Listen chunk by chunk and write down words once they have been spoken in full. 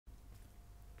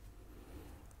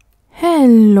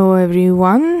Hello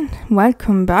everyone,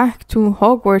 welcome back to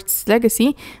Hogwarts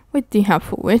Legacy with the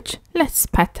helpful witch. Let's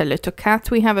pet a little cat.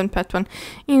 We haven't pet one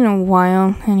in a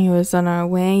while and he was on our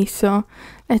way, so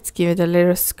let's give it a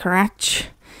little scratch.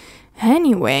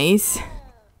 Anyways,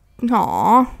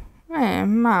 meow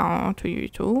to you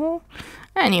too.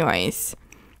 Anyways,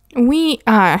 we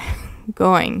are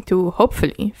going to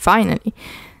hopefully finally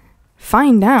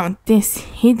find out this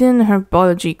hidden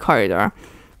herbology corridor.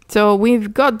 So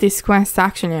we've got this quest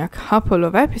actually a couple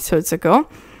of episodes ago,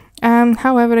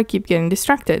 however I keep getting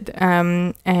distracted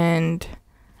and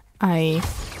I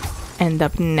end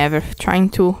up never trying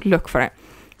to look for it.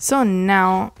 So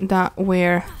now that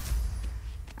we're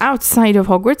outside of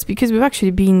Hogwarts, because we've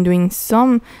actually been doing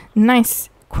some nice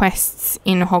quests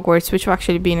in Hogwarts, which I've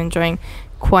actually been enjoying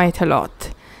quite a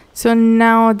lot. So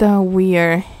now that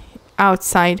we're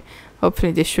outside,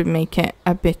 hopefully this should make it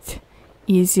a bit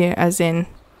easier, as in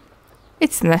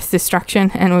it's less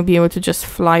distraction and we'll be able to just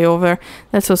fly over.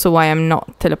 That's also why I'm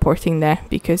not teleporting there,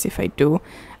 because if I do,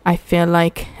 I feel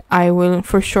like I will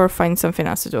for sure find something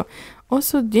else to do.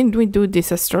 Also, didn't we do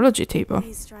this astrology table?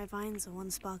 These dry vines are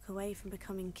one spark away from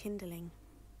becoming kindling.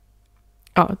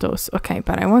 Oh, those. Okay,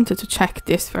 but I wanted to check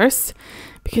this first,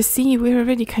 because see, we're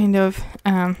already kind of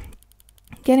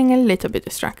getting a little bit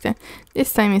distracted.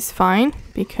 This time is fine,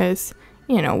 because,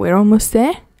 you know, we're almost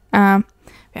there.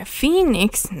 We have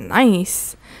Phoenix,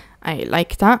 nice. I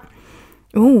like that.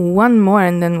 Ooh, one more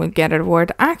and then we'll get a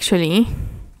reward. Actually,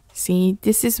 see,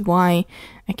 this is why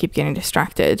I keep getting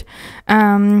distracted.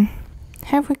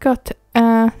 Have we got,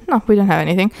 no, we don't have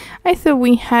anything. I thought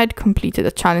we had completed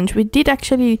a challenge. We did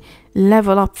actually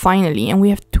level up finally, and we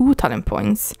have 2 talent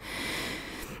points.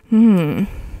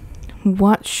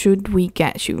 What should we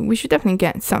get? We should definitely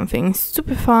get something.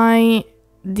 Stupefy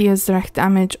deals direct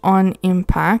damage on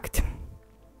impact.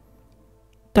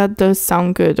 That does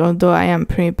sound good, although I am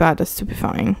pretty bad at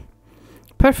stupefying.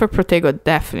 Perfect Protego,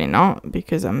 definitely not,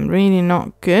 because I'm really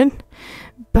not good.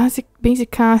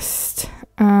 Basic cast,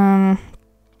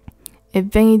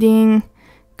 evading,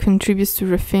 contributes to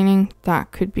refilling,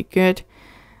 that could be good.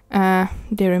 They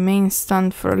remain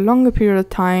stunned for a longer period of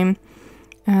time.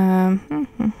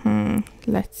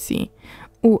 Let's see.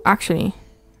 Oh, actually,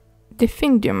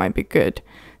 Diffindio might be good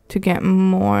to get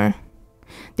more.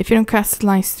 Different cast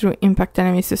slice through impact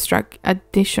enemies to strike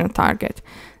additional target.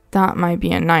 That might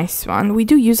be a nice one. We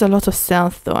do use a lot of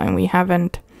stealth though, and we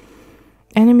haven't.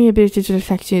 Enemy ability to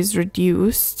detect you is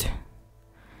reduced.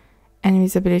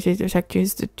 Enemy's ability to detect you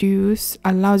is reduced.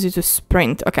 Allows you to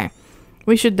sprint. Okay,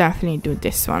 we should definitely do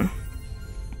this one.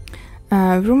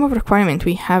 Room of requirement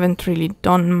we haven't really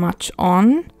done much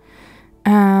on.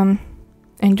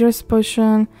 Endurance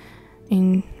potion.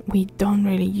 We don't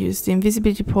really use the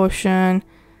invisibility potion.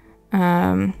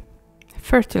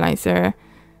 Fertilizer.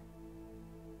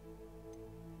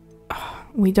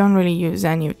 We don't really use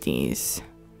any of these.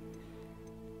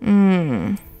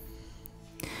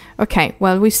 Okay,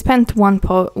 well, we spent one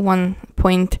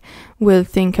point. We'll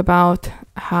think about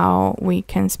how we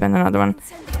can spend another one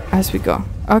as we go.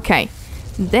 Okay,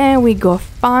 there we go.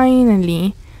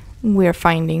 Finally, we're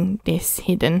finding this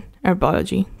hidden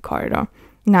herbology corridor.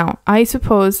 Now, I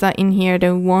suppose that in here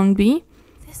there won't be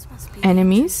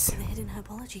enemies. The hidden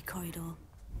herbology corridor.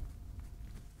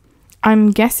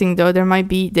 I'm guessing though there might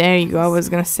be. There you go. I was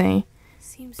gonna say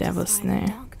Seems devil's to thrive in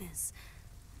snare. darkness.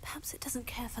 Perhaps it doesn't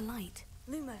care for light.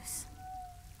 Lumos.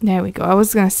 There we go. I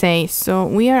was gonna say, so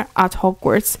we are at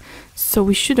Hogwarts, so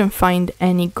we shouldn't find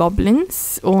any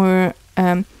goblins or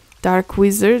dark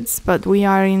wizards, but we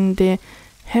are in the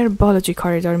herbology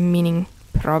corridor, meaning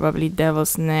probably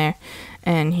devil's snare.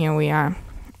 And here we are.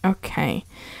 Okay.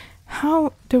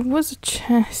 How? There was a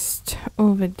chest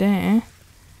over there.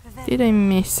 Did I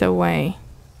miss a way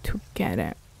to get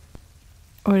it?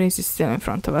 Or is it still in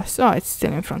front of us? Oh, it's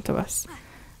still in front of us.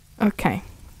 Okay.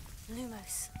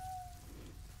 Lumos.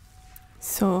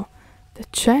 So, the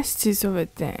chest is over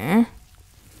there.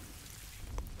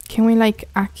 Can we, like,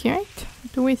 activate?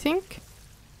 Do we think?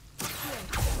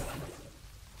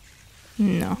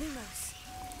 No.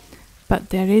 But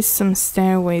there is some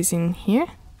stairways in here.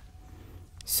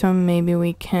 So maybe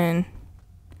we can...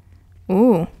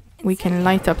 Ooh, we can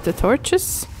light up the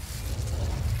torches.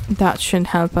 That should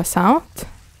help us out.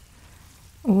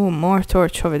 Ooh, more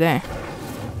torch over there.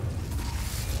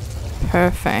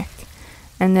 Perfect.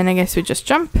 And then I guess we just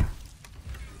jump.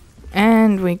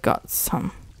 And we got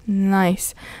some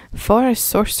nice forest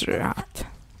sorcerer hat.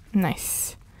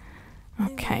 Nice.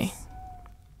 Okay.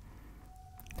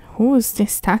 Who's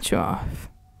this statue of?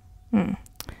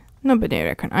 Nobody I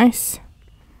recognize.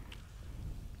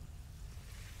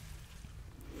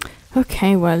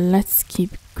 Okay, well, let's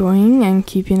keep going and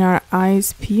keeping our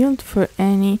eyes peeled for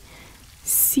any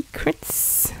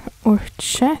secrets or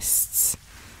chests.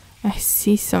 I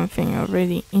see something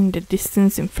already in the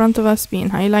distance in front of us being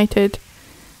highlighted.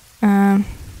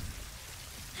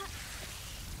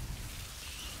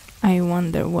 I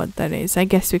wonder what that is. I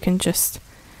guess we can just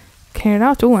clear it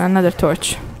out. Oh, another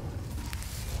torch.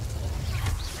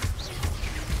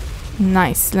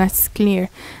 Nice, let's clear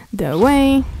the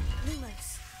way.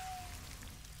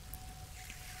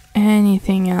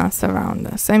 Anything else around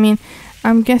us? I mean,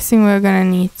 I'm guessing we're gonna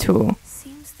need to...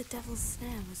 Seems the devil's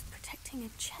snare was protecting a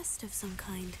chest of some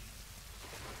kind.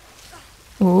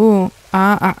 Oh,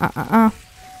 I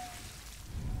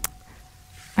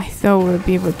thought we'd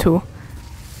be able to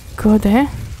go there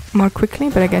more quickly,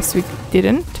 but I guess we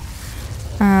didn't.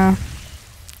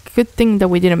 Good thing that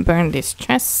we didn't burn this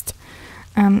chest.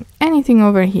 Anything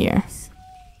over here?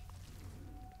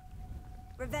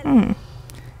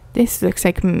 This looks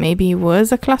like maybe it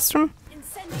was a classroom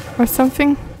or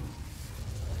something.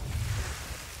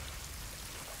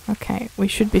 Okay, we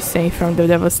should be safe from the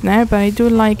devil's snare, but I do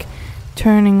like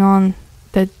turning on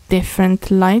the different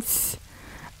lights.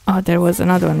 Oh, there was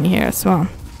another one here as well.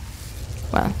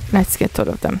 Well, let's get all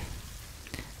of them.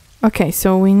 Okay,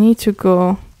 so we need to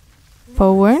go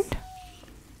forward.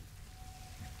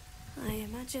 I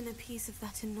imagine a piece of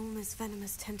that enormous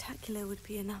venomous tentacular would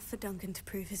be enough for Duncan to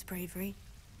prove his bravery.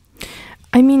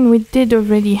 I mean, we did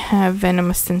already have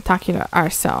venomous tentacular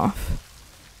ourselves,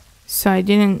 so I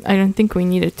don't think we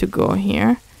needed to go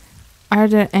here. Are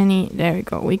there any? There we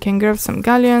go. We can grab some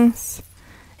galleons,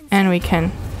 and we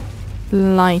can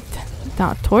light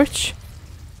that torch.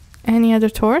 Any other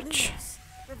torch?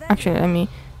 Actually, let me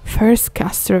first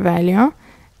cast Revelio.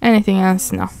 Anything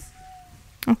else? No.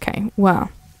 Okay,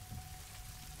 well.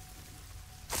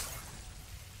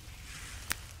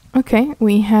 Okay,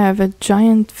 we have a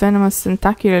giant venomous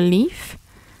tentacular leaf.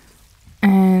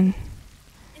 And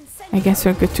I guess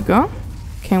we're good to go.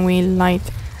 Can we light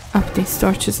up these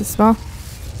torches as well?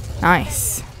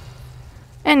 Nice.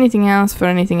 Anything else for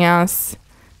anything else?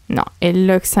 No, it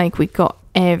looks like we got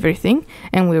everything.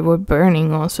 And we were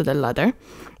burning also the ladder.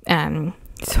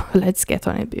 So let's get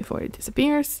on it before it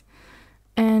disappears.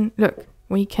 And look,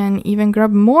 we can even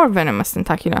grab more venomous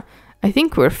tentacula. I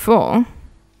think we're full.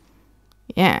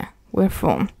 Yeah, we're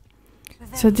full.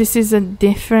 So this is a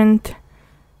different...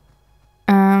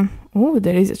 oh,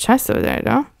 there is a chest over there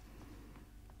though.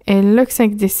 It looks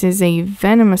like this is a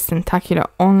venomous tentacula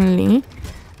only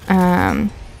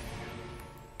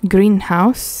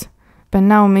greenhouse. But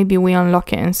now maybe we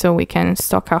unlock it and so we can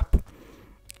stock up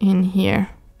in here.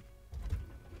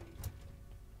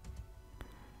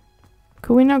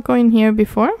 Could we not go in here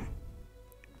before?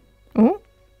 Oh,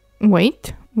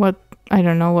 wait. What? I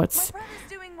don't know what's... My brother's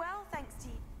doing well, thanks to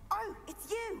you. Oh,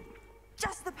 it's you!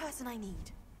 Just the person I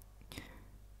need.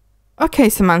 Okay,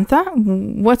 Samantha,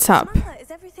 what's up? Samantha,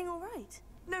 is everything all right?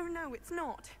 No, it's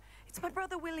not. It's my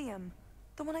brother William.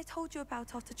 The one I told you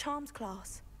about after Charms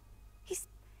class.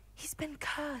 He's been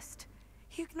cursed.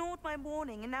 He ignored my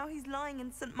warning and now he's lying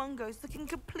in St. Mungo's looking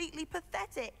completely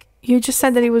pathetic. You just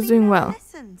said that he was doing well.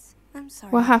 Lessons. I'm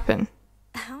sorry. What happened?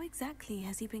 How exactly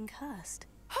has he been cursed?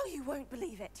 Oh, you won't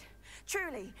believe it.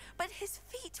 Truly, but his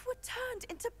feet were turned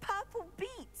into purple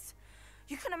beets.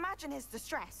 You can imagine his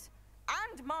distress.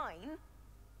 And mine.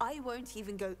 I won't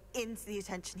even go into the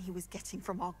attention he was getting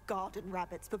from our garden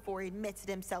rabbits before he admitted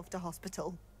himself to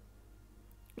hospital.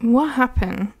 What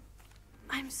happened?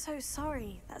 I'm so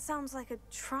sorry. That sounds like a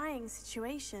trying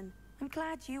situation. I'm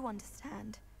glad you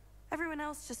understand. Everyone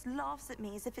else just laughs at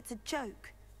me as if it's a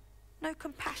joke. No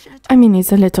compassion at all. I mean,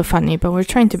 it's a little funny, but we're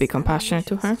trying to be compassionate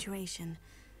to her. Situation.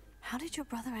 How did your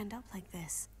brother end up like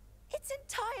this? It's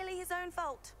entirely his own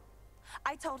fault.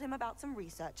 I told him about some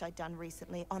research I'd done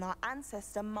recently on our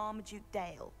ancestor Marmaduke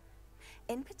Dale.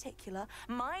 In particular,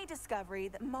 my discovery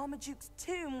that Marmaduke's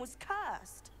tomb was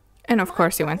cursed. And of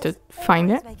course he went to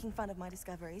find it. Making fun of my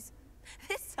discoveries.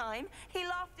 This time, he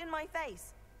laughed in my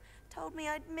face. Told me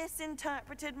I'd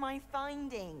misinterpreted my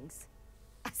findings.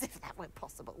 As if that weren't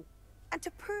possible. And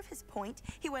to prove his point,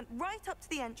 he went right up to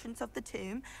the entrance of the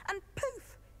tomb and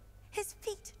poof! His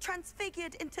feet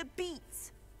transfigured into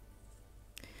beets.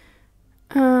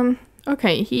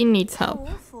 Okay, he needs help.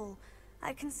 How awful.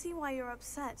 I can see why you're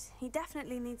upset. He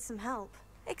definitely needs some help.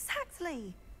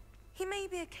 Exactly. He may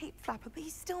be a cape flapper, but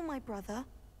he's still my brother.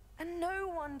 And no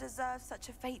one deserves such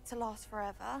a fate to last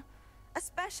forever.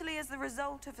 Especially as the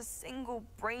result of a single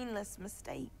brainless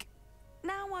mistake.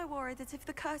 Now I worry that if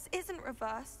the curse isn't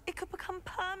reversed, it could become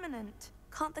permanent.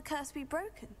 Can't the curse be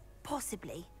broken?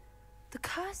 Possibly. The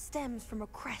curse stems from a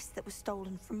crest that was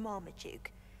stolen from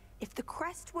Marmaduke. If the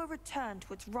crest were returned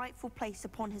to its rightful place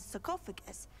upon his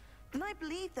sarcophagus, then I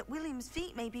believe that William's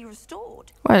feat may be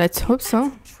restored. Well, let's hope so.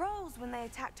 The trolls when they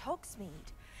attacked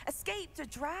Hogsmeade, escaped a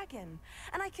dragon,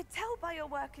 and I could tell by your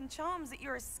work and charms that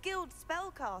you're a skilled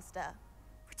spellcaster.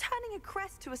 Returning a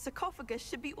crest to a sarcophagus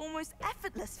should be almost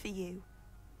effortless for you.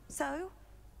 So,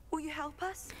 will you help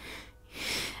us?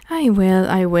 I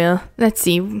will. Let's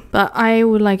see, but I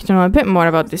would like to know a bit more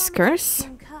about this curse.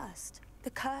 The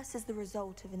curse is the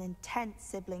result of an intense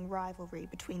sibling rivalry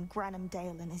between Granham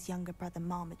Dale and his younger brother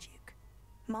Marmaduke.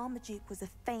 Marmaduke was a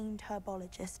famed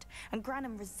herbologist, and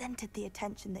Granham resented the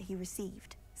attention that he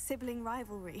received. Sibling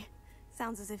rivalry.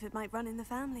 Sounds as if it might run in the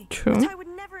family. True. But I would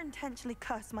never intentionally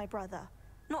curse my brother,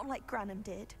 not like Granham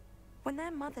did. When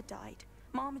their mother died,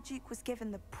 Marmaduke was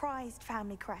given the prized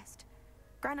family crest.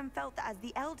 Granham felt that as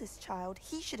the eldest child,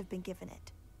 he should have been given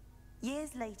it.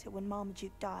 Years later, when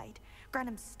Marmaduke died,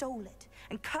 Granham stole it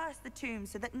and cursed the tomb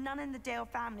so that none in the Dale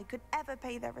family could ever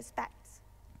pay their respects.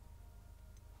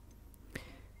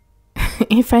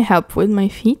 If I help, will my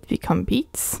feet become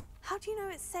Beets? How do you know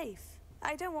it's safe?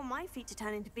 I don't want my feet to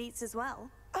turn into Beets as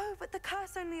well. Oh, but the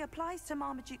curse only applies to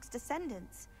Marmaduke's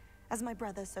descendants, as my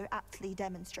brother so aptly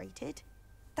demonstrated.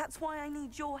 That's why I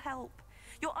need your help.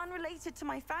 You're unrelated to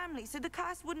my family, so the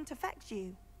curse wouldn't affect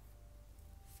you.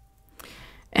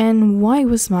 And why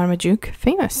was Marmaduke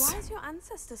famous? Why is your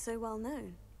ancestor so well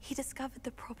known? He discovered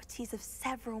the properties of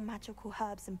several magical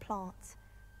herbs and plants.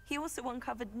 He also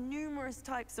uncovered numerous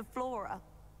types of flora.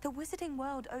 The wizarding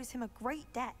world owes him a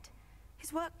great debt.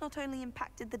 His work not only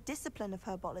impacted the discipline of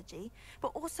herbology, but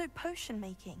also potion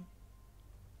making.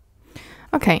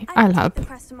 Okay, I'll help. The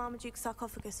crest of Marmaduke's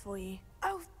sarcophagus for you.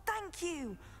 Oh, thank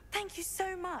you! Thank you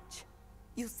so much!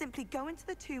 You'll simply go into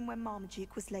the tomb where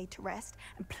Marmaduke was laid to rest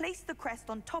and place the crest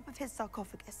on top of his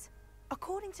sarcophagus.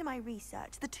 According to my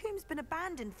research, the tomb's been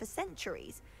abandoned for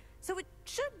centuries, so it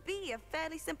should be a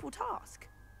fairly simple task.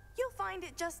 You'll find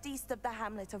it just east of the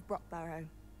hamlet of Brockborough.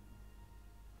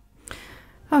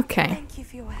 Okay. Thank you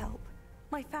for your help.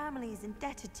 My family is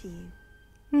indebted to you.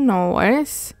 No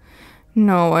worries.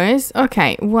 No worries.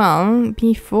 Okay, well,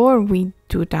 before we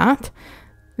do that,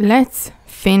 let's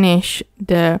finish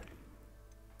the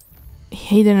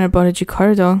Hidden Herbology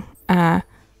Corridor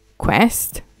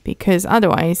quest, because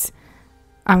otherwise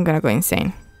I'm gonna go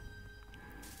insane.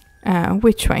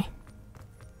 Which way?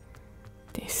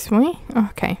 This way?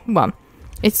 Okay, well,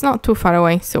 it's not too far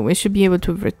away, so we should be able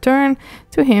to return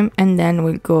to him, and then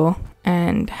we'll go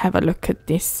and have a look at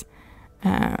this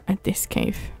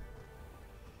cave.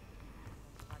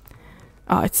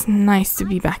 Oh, it's nice to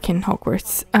be back in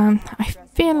Hogwarts. I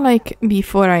feel like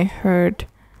before I heard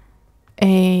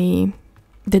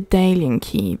the Dalian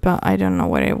key, but I don't know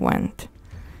where it went.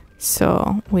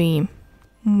 So we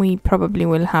probably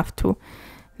will have to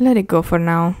let it go for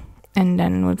now, and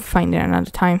then we'll find it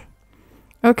another time.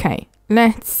 Okay,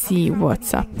 let's see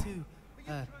what's up.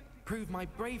 To prove my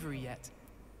bravery yet?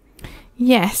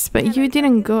 Yes, but you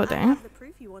didn't go I there. have the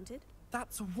proof you wanted.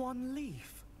 That's one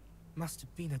leaf. Must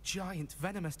have been a giant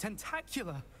venomous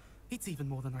tentacula. It's even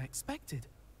more than I expected.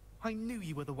 I knew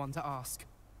you were the one to ask.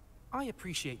 I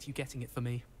appreciate you getting it for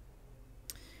me.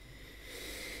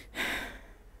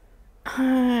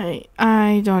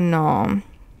 I don't know.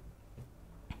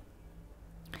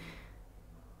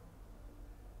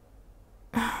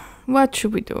 What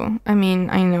should we do? I mean,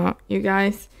 I know you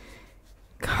guys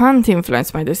can't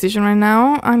influence my decision right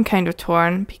now. I'm kind of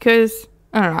torn because,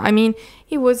 I don't know, I mean,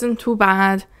 he wasn't too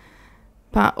bad,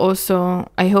 but also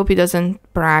I hope he doesn't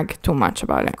brag too much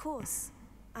about it. Of course.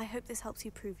 I hope this helps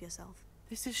you prove yourself.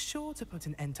 This is sure to put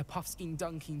an end to Puffskein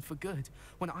Dunkeen for good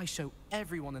when I show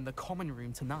everyone in the common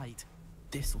room tonight.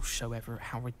 This'll show Everett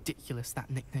how ridiculous that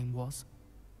nickname was.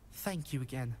 Thank you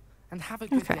again, and have a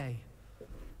good day.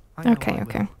 I know I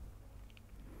will.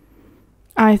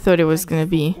 I thought it was gonna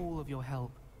be. All of your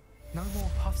help. No more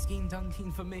Puffskein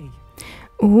Dunkeen for me.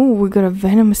 Ooh, we got a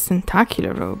venomous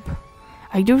tentacular robe.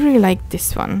 I do really like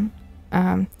this one.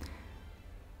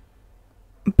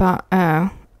 But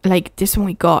like this one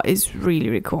we got is really,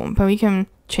 really cool. But we can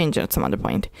change it at some other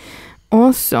point.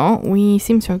 Also, we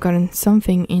seem to have gotten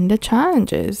something in the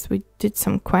challenges. We did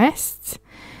some quests.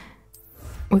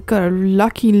 We got a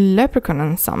lucky leprechaun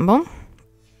ensemble.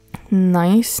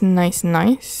 Nice, nice,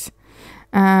 nice.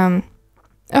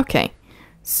 Okay,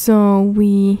 so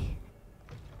we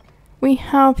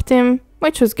helped him,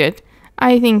 which was good.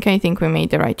 I think we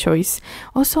made the right choice.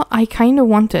 Also, I kind of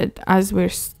wanted, as we're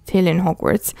still in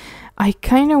Hogwarts, I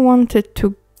kind of wanted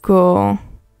to go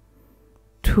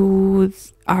to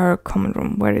our common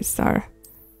room. Where is the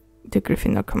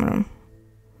Gryffindor common room?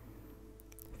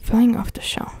 Flying off the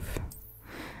shelf.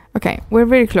 Okay, we're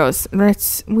very close.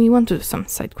 We want to do some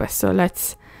side quests, so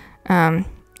let's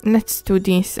do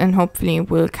this, and hopefully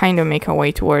we'll kind of make our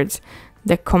way towards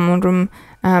the common room.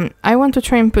 I want to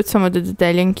try and put some of the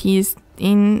Daedalian keys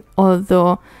in,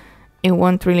 although it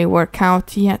won't really work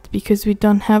out yet because we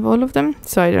don't have all of them.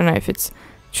 So I don't know if it's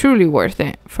truly worth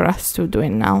it for us to do it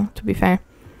now, to be fair.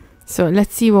 So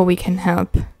let's see what we can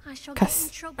help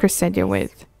Cressida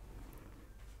with.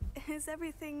 Is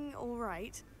everything all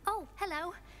right? Oh,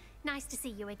 hello. Nice to see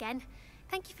you again.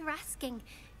 Thank you for asking.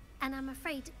 And I'm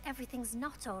afraid everything's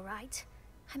not all right.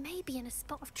 I may be in a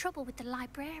spot of trouble with the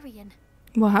librarian.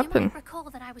 What You happened? might recall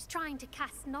that I was trying to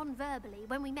cast non-verbally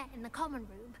when we met in the common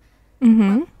room.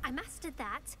 Mm-hmm. Well, I mastered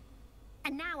that,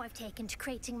 and now I've taken to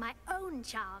creating my own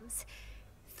charms.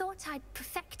 Thought I'd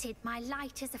perfected my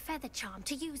light as a feather charm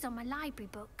to use on my library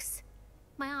books.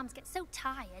 My arms get so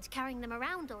tired carrying them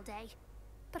around all day.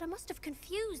 But I must have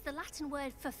confused the Latin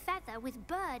word for feather with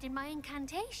bird in my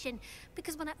incantation,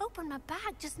 because when I opened my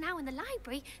bag just now in the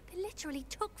library, they literally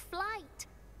took flight.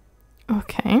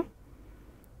 Okay.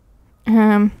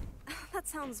 That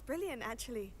sounds brilliant,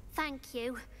 actually. Thank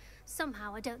you.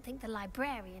 Somehow I don't think the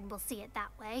librarian will see it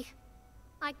that way.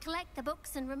 I collect the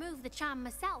books and remove the charm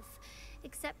myself,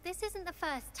 except this isn't the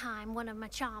first time one of my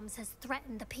charms has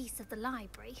threatened the peace of the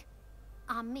library.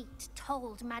 Our meet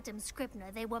told Madame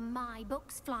Scribner they were my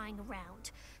books flying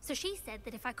around, so she said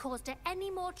that if I caused her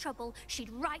any more trouble,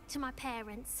 she'd write to my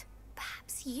parents.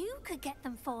 Perhaps you could get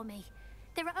them for me.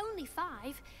 There are only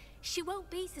 5. She won't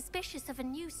be suspicious of a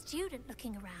new student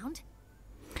looking around.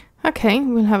 Okay,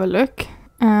 we'll have a look.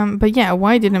 But yeah,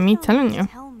 why didn't me telling you?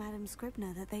 Tell Madame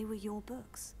Scribner that they were your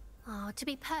books. Oh, to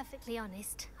be perfectly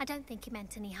honest, I don't think he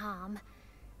meant any harm.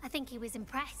 I think he was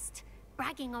impressed,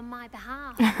 bragging on my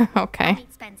behalf. Okay. He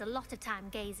spends a lot of time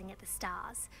gazing at the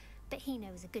stars, but he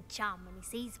knows a good charm when he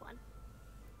sees one.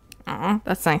 Oh,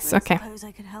 that's nice. I Okay. suppose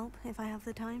I could help if I have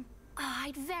the time. Oh,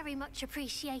 I'd very much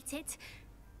appreciate it.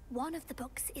 One of the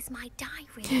books is my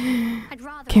diary. I'd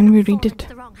rather Can we not fall read it? into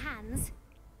the wrong hands.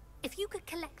 If you could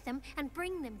collect them and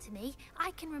bring them to me,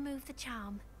 I can remove the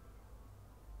charm.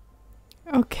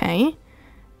 Okay.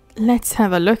 Let's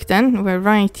have a look then. We're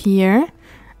right here.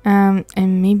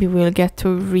 And maybe we'll get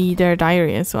to read their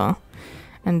diary as well.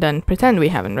 And then pretend we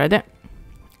haven't read it.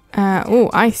 Oh,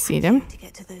 I see them. To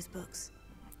get to those books.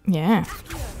 Yeah.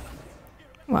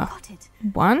 Well, Got it.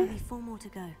 1, Only 4 more to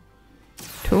go.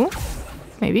 2,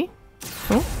 maybe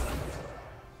 2.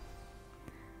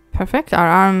 Perfect. Our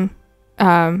arm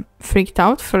freaked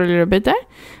out for a little bit there.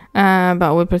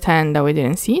 But we'll pretend that we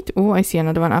didn't see it. Oh, I see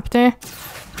another one up there.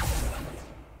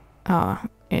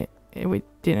 We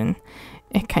didn't.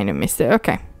 It kind of missed it.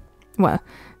 Okay. Well,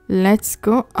 let's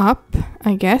go up,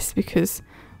 I guess, because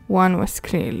one was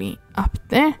clearly up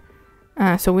there.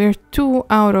 So we're 2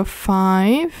 out of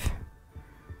 5.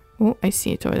 Oh, I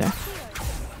see it over there.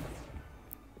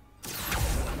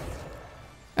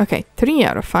 Okay, 3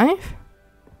 out of 5.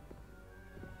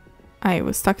 I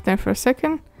was stuck there for a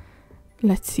second.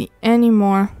 Let's see any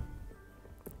more.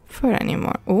 For any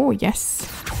more. Oh,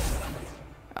 yes.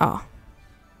 Oh.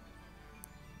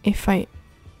 If I...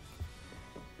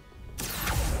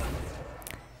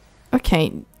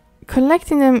 Okay,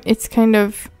 collecting them, it's kind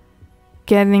of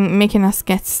making us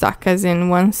get stuck, as in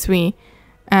once we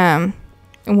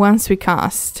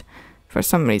cast, for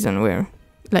some reason we're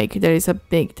like, there is a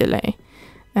big delay.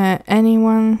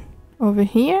 Anyone over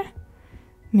here?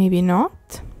 Maybe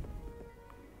not.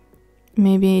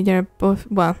 Maybe they're both,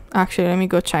 well, actually let me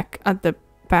go check at the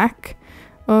back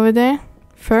over there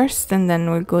first, and then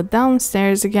we'll go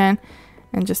downstairs again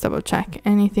and just double check.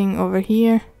 Anything over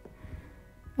here?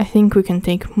 I think we can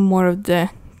take more of the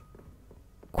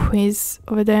quiz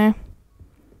over there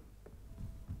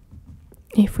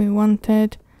if we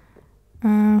wanted.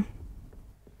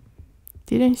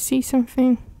 Did I see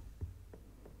something?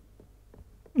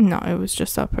 No, it was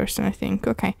just that person, I think.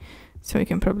 Okay, so we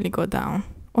can probably go down.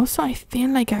 Also, I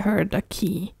feel like I heard a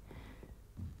key.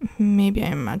 Maybe I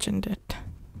imagined it,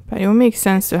 but it would make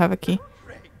sense to have a key.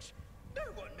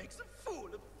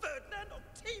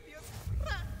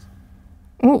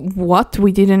 Oh, what?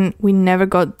 We never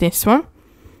got this one?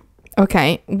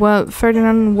 Okay, well,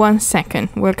 Ferdinand, 1 second.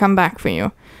 We'll come back for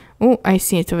you. Oh, I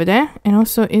see it over there. And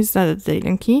also, is that a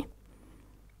Daedalian key?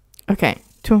 Okay,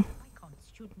 2.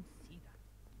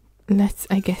 Let's,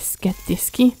 I guess, get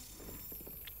this key.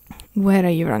 Where are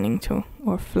you running to?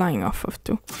 Or flying off of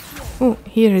to? Oh,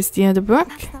 here is the other book.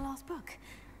 That's the last book.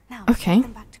 Now, Okay.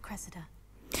 come back to Cressida.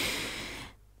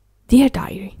 Dear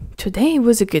Diary, today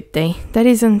was a good day. That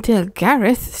is until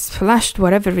Gareth splashed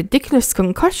whatever ridiculous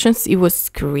concoctions he was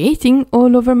creating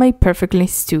all over my perfectly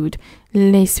stewed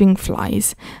lacewing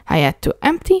flies. I had to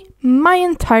empty my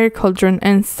entire cauldron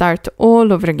and start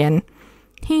all over again.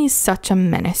 He is such a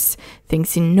menace.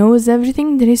 Thinks he knows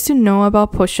everything there is to know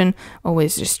about potion,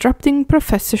 always disrupting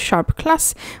Professor Sharp's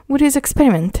class with his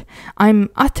experiment. I'm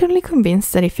utterly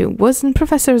convinced that if it wasn't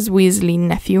Professor Weasley's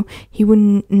nephew, he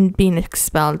wouldn't been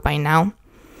expelled by now.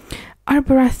 Our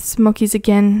breath smokies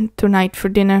again tonight for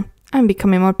dinner. I'm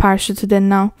becoming more partial to them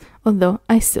now, although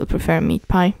I still prefer meat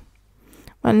pie.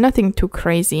 Well, nothing too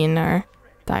crazy in our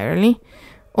diary.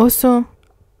 Also,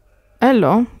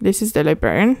 hello, this is the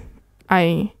librarian.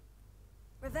 I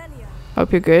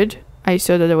hope you're good. I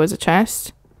saw that there was a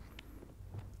chest.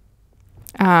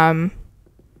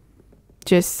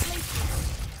 Just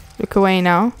look away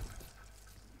now.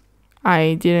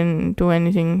 I didn't do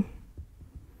anything.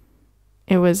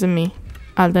 It wasn't me.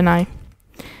 I'll deny.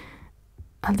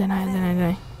 I'll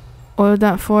deny. All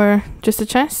that for just a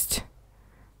chest?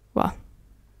 Well,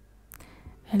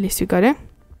 at least we got it.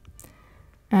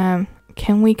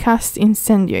 Can we cast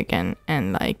Incendio again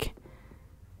and like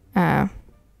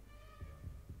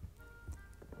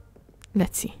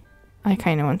let's see. I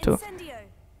kind of want to.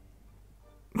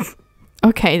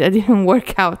 Okay, that didn't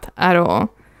work out at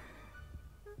all.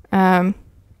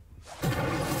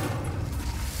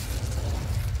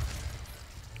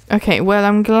 Okay, well,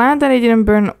 I'm glad that I didn't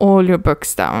burn all your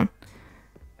books down.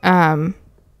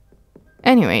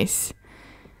 Anyways,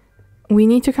 we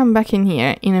need to come back in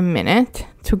here in a minute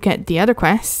to get the other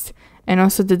quest and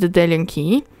also the Daedalian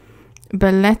key.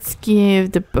 But let's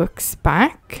give the books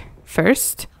back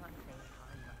first.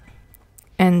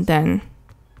 And then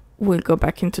we'll go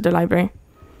back into the library.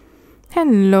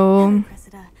 Hello.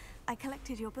 Cressida. I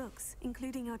collected your books,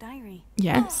 including your diary.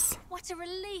 Yes. Oh, what a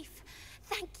relief.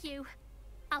 Thank you.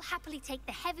 I'll happily take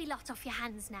the heavy lot off your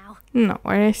hands now. No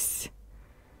worries.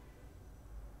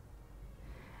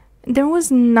 There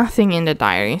was nothing in the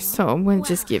diary, so we'll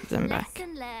just give them back.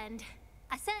 Lesson learned.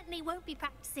 I certainly won't be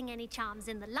practicing any charms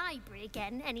in the library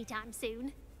again anytime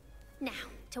soon. Now,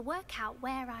 to work out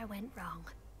where I went wrong.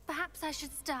 Perhaps I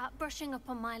should start brushing up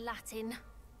on my Latin.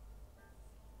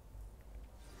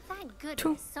 Thank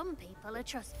goodness some people are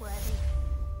trustworthy.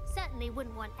 Certainly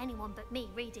wouldn't want anyone but me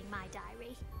reading my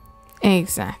diary.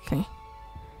 Exactly.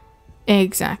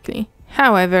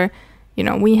 However, you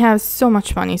know, we have so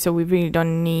much money, so we really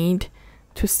don't need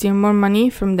to steal more money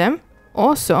from them.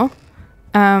 Also,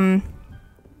 there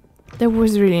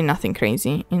was really nothing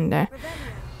crazy in there.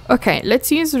 Okay,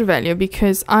 let's use Revelio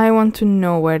because I want to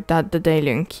know where that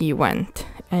Daedalian key went.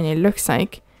 And it looks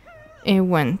like it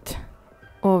went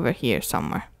over here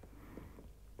somewhere.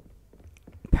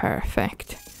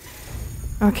 Perfect.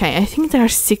 Okay, I think there are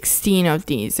 16 of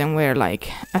these and we're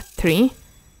like at 3.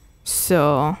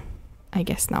 So I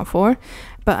guess now 4.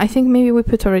 But I think maybe we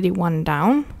put already 1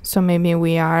 down. So maybe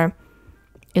we are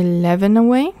 11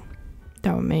 away.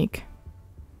 That would make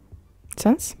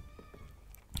sense.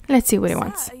 Let's see what he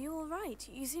wants. Are you all right?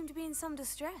 You seem to be in some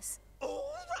distress.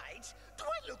 All right? Do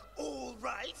I look all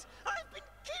right? I've been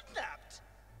kidnapped.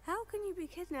 How can you be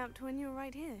kidnapped when you're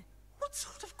right here? What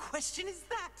sort of question is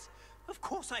that? Of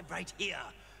course I'm right here.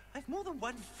 I've more than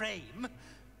one frame.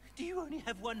 Do you only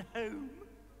have one home?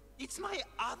 It's my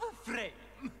other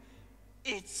frame.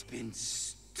 It's been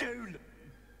stolen.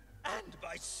 And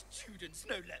by students,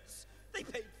 no less. They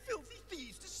paid filthy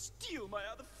thieves to steal my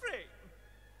other frame.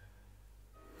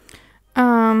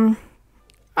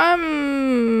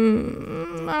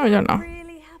 I don't know.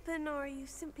 Really happen, or are you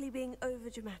simply being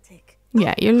overdramatic?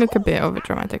 Yeah, you look a bit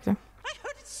overdramatic though. I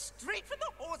heard it straight from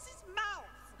the horse's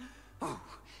mouth. Oh,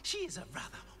 she is a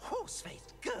rather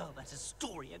horse-faced girl, that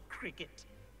Astoria Cricket.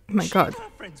 My God. She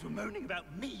and her friends were moaning about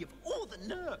me of all the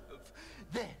nerve.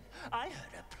 Then I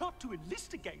heard her plot to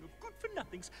enlist a gang of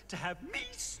good-for-nothings to have me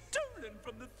stolen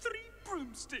from the 3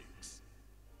 broomsticks.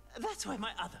 That's why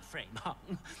my other frame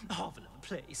hung. A hovel of a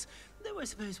place. Though I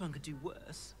suppose one could do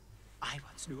worse. I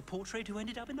once knew a portrait who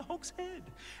ended up in the Hog's Head.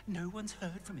 No one's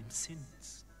heard from him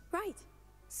since. Right.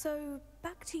 So,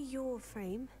 back to your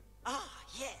frame. Ah,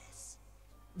 yes.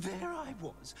 There I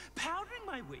was, powdering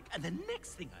my wig, and the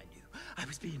next thing I knew, I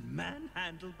was being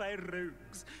manhandled by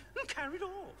rogues and carried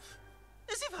off.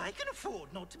 As if I can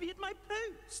afford not to be at my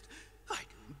post. I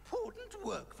do important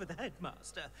work for the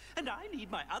headmaster, and I need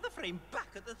my other frame back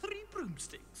at the 3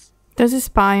 broomsticks. Does he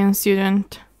spy on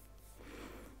student?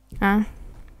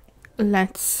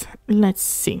 Let's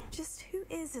see. Just who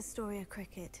is Astoria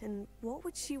Cricket, and what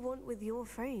would she want with your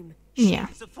frame? Yeah.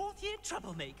 She's a 4th-year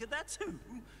troublemaker, that's who.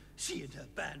 She and her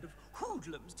band of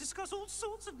hoodlums discuss all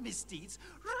sorts of misdeeds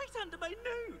right under my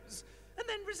nose, and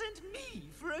then resent me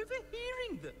for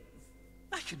overhearing them. They say I should be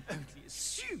I can only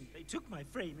assume they took my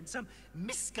frame in some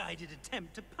misguided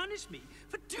attempt to punish me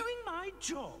for doing my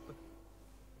job.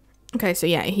 Okay, so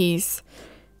yeah, he's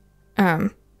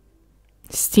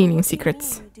stealing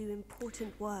secrets. You do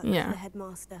important work Yeah. for the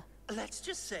headmaster. Let's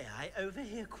just say I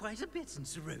overhear quite a bit in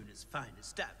Sirona's fine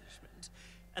establishment,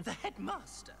 and the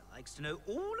headmaster likes to know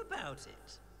all about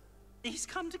it. He's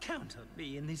come to count on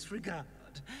me in this regard.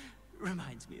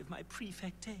 Reminds me of my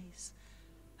prefect days.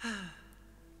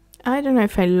 I don't know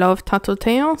if I love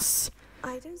tattletales.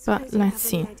 I don't But suppose you let's have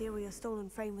see. any idea where your stolen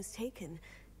frame was taken.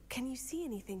 Can you see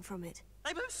anything from it?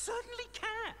 I most certainly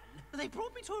can. They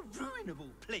brought me to a ruin of all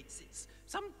places.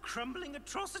 Some crumbling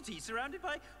atrocity surrounded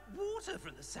by water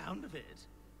from the sound of it.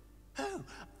 Oh,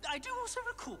 I do also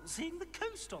recall seeing the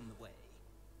coast on the way.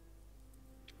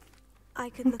 I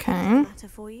could look Okay. into the matter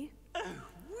for you. Oh,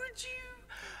 would you?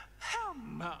 How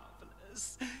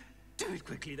marvelous. Do it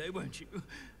quickly though, won't you?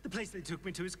 The place they took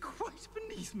me to is quite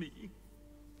beneath me.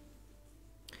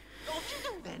 Off you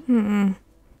go then.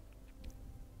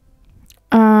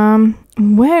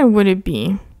 Where would it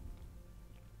be?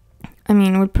 I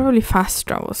mean, we'll probably fast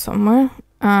travel somewhere.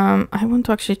 I want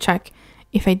to actually check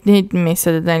if I did miss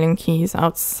a Daedalian keys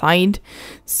outside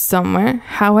somewhere.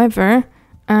 However,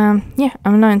 yeah,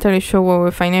 I'm not entirely sure where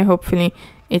we'll find it. Hopefully,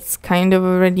 it's kind of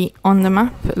already on the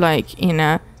map, like in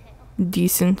a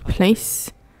decent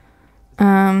place.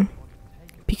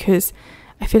 Because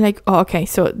I feel like, oh, okay,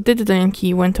 so the Daedalian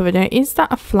key went over there. Is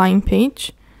that a flying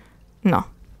page? No.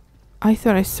 I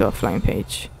thought I saw a flying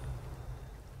page.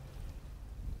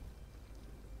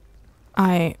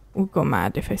 I would go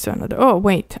mad if I saw another. Oh,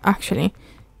 wait, actually.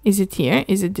 Is it here?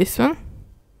 Is it this one?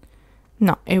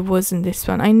 No, it wasn't this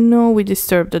one. I know we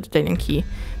disturbed the Daedalian key,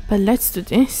 but let's do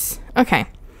this. Okay.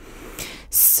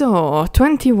 So,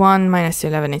 21 minus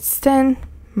 11 is 10.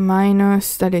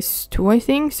 Minus, that is 2, I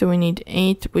think. So we need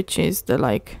 8, which is the,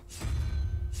 like,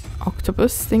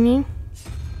 octopus thingy.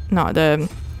 No, the...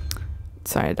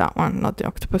 Sorry, that one, not the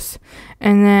octopus.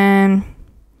 And then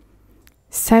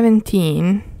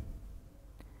 17.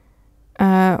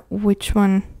 Which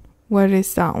one? Where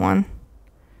is that one?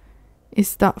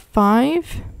 Is that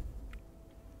 5?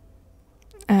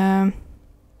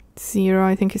 0,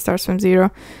 I think it starts from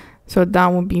 0. So that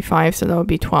would be 5, so that would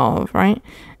be 12, right?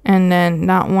 And then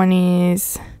that one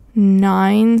is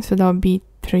 9, so that would be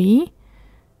 3.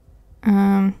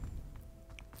 I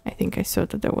think I saw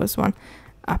that there was one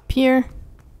up here.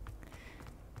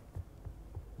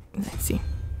 Let's see.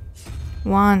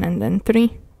 1 and then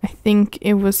 3. I think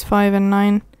it was 5 and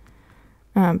 9.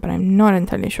 But I'm not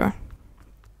entirely sure.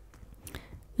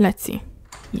 Let's see.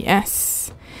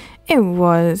 Yes. It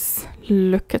was.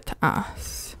 Look at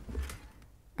us.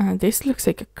 This looks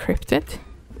like a cryptid.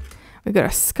 We got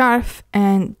a scarf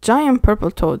and giant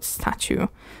purple toad statue.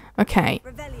 Okay.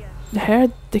 There are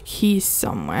the keys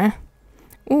somewhere.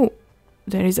 Oh,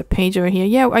 there is a page over here.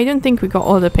 Yeah, I don't think we got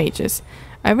all the pages.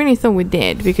 I really thought we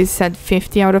did because it said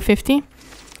 50 out of 50.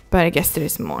 But I guess there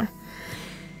is more.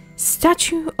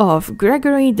 Statue of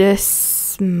Gregory the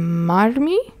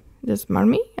Smarmy,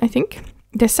 I think.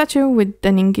 The statue with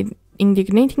an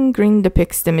indignating grin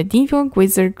depicts the medieval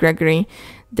wizard Gregory,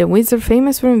 the wizard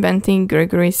famous for inventing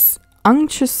Gregory's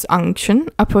unctuous unction,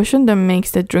 a potion that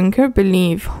makes the drinker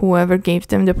believe whoever gave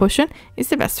them the potion is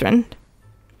the best friend.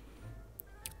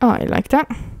 Oh, I like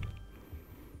that.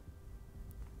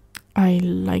 I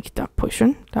like that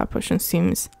potion. That potion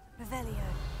seems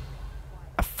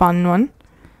a fun one.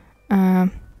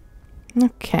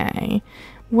 Okay.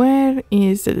 Where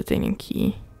is the Daedalian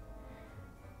key?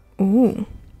 Ooh.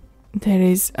 There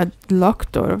is a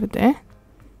locked door over there.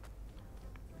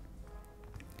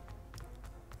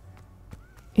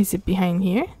 Is it behind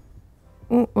here?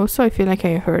 Oh, also I feel like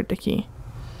I heard the key.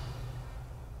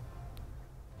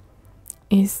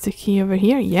 Is the key over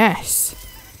here? Yes.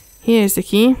 Here's the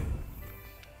key.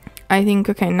 I think,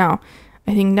 okay, now.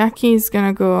 I think that key is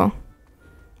gonna go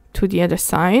to the other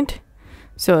side.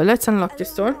 So let's unlock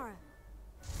this door.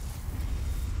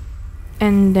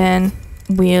 And then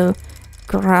we'll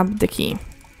grab the key.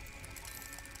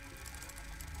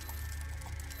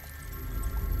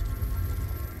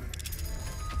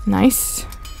 Nice.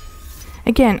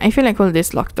 Again, I feel like all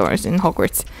these locked doors in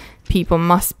Hogwarts, people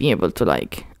must be able to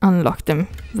like unlock them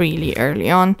really early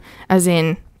on, as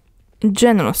in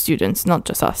general students, not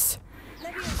just us.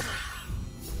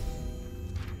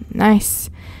 Nice.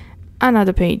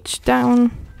 Another page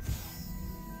down.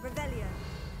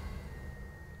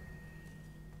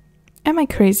 Am I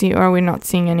crazy, or are we not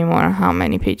seeing anymore? How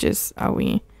many pages are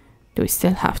we? Do we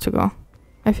still have to go?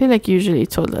 I feel like usually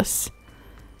it told us.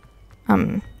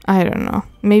 I don't know.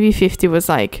 Maybe 50 was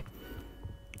like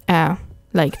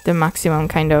like the maximum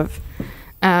kind of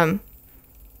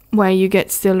where you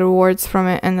get still rewards from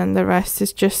it, and then the rest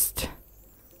is just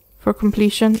for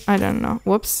completion. I don't know.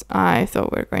 Whoops, I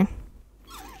thought we were going.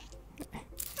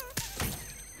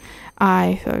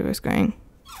 I thought it was going.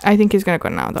 I think he's gonna go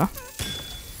now though.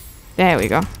 There we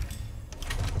go.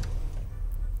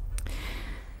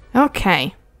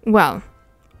 Okay, well,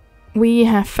 we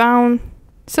have found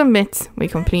some bits. We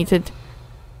completed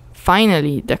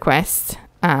finally the quest.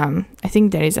 I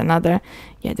think there is another.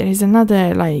 Yeah, there is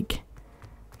another like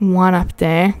one up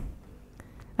there.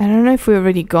 I don't know if we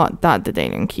already got that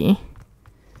Daedalian key.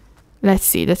 Let's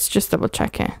see. Let's just double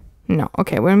check it. No.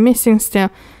 Okay, we're missing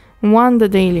still one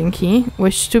Daedalian key,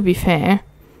 which, to be fair,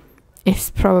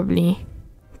 is probably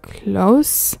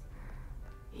close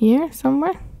here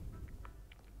somewhere.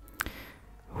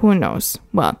 Who knows?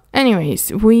 Well,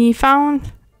 anyways, we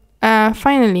found.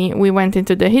 Finally, we went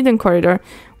into the hidden corridor,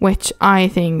 which I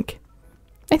think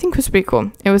was pretty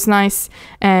cool. It was nice,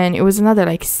 and it was another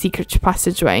like secret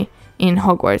passageway in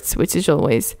Hogwarts, which is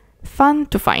always fun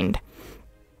to find.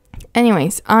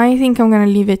 Anyways, I think I'm gonna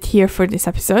leave it here for this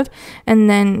episode, and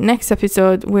then next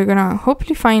episode we're gonna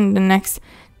hopefully find the next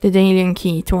Daedalian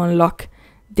key to unlock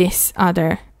this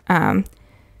other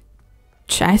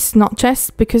chest, not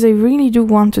chest, because I really do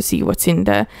want to see what's in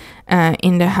the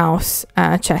house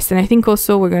chest, and I think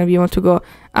also we're gonna be able to go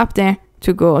up there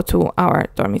to go to our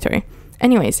dormitory.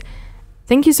 Anyways,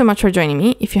 thank you so much for joining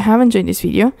me. If you have enjoyed this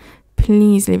video,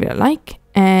 please leave it a like,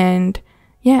 and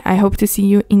yeah, I hope to see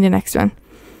you in the next one.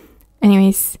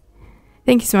 Anyways,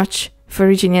 thank you so much for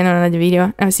reaching the end of another video,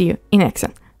 and I'll see you in the next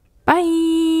one. Bye!